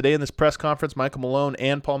time. Today in this press conference, Michael Malone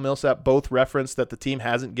and Paul Millsap both referenced that the team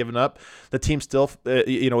hasn't given up. The team still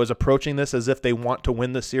is approaching this as if they want to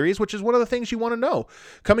win the series, which is one of the things you want to know.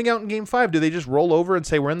 Coming out in game 5, do they just roll over and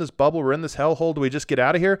say, we're in this bubble, we're in this hellhole, do we just get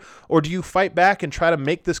out of here? Or do you fight back and try to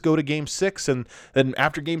make this go to game 6, and then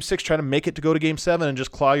after game 6 try to make it to go to game 7 and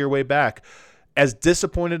just claw your way back? As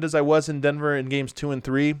disappointed as I was in Denver in games 2 and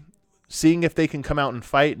 3, seeing if they can come out and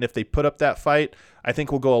fight, and if they put up that fight, I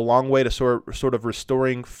think will go a long way to sort of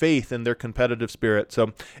restoring faith in their competitive spirit.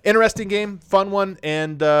 So, interesting game, fun one,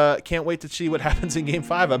 and can't wait to see what happens in Game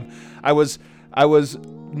 5. I was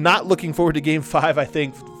not looking forward to Game 5, I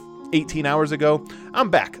think, 18 hours ago. I'm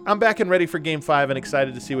back and ready for Game 5 and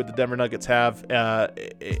excited to see what the Denver Nuggets have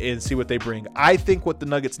and see what they bring. I think what the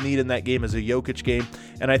Nuggets need in that game is a Jokic game,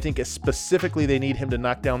 and I think specifically they need him to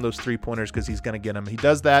knock down those 3-pointers because he's going to get them. He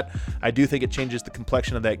does that. I do think it changes the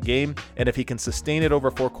complexion of that game, and if he can sustain it over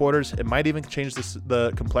 4 quarters, it might even change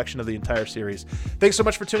the complexion of the entire series. Thanks so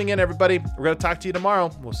much for tuning in, everybody. We're going to talk to you tomorrow.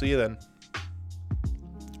 We'll see you then.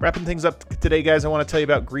 Wrapping things up today, guys, I want to tell you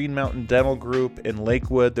about Green Mountain Dental Group in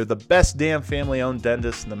Lakewood. They're the best damn family-owned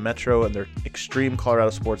dentists in the metro, and they're extreme Colorado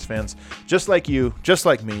sports fans, just like you, just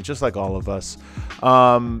like me, just like all of us.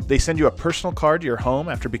 They send you a personal card to your home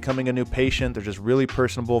after becoming a new patient. They're just really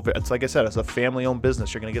personable. It's like I said, it's a family-owned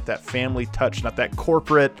business. You're going to get that family touch, not that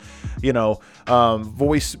corporate,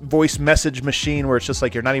 voice message machine where it's just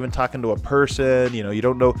like you're not even talking to a person. You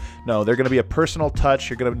don't know. No, they're going to be a personal touch.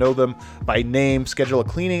 You're going to know them by name. Schedule a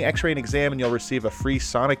cleaning, x-ray, and exam, and you'll receive a free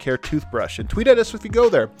Sonicare toothbrush. And tweet at us if you go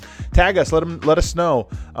there. Tag us, let us know,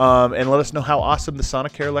 and let us know how awesome the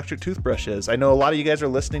Sonicare electric toothbrush is. I know a lot of you guys are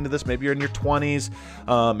listening to this. Maybe you're in your 20s,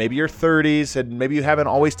 maybe your 30s, and maybe you haven't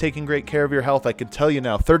always taken great care of your health. I can tell you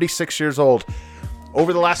now, 36 years old,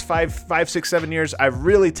 over the last 5, 6, 7 years, I've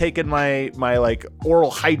really taken my like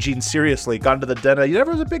oral hygiene seriously. Gone to the dentist. You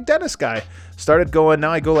never was a big dentist guy. Started going.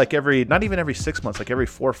 Now I go like not even every 6 months, like every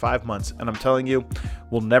 4 or 5 months. And I'm telling you,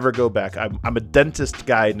 we'll never go back. I'm a dentist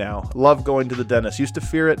guy now. Love going to the dentist. Used to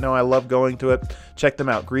fear it. Now I love going to it. Check them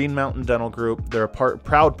out. Green Mountain Dental Group. They're a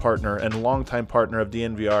proud partner and longtime partner of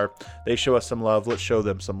DNVR. They show us some love. Let's show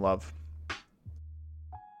them some love.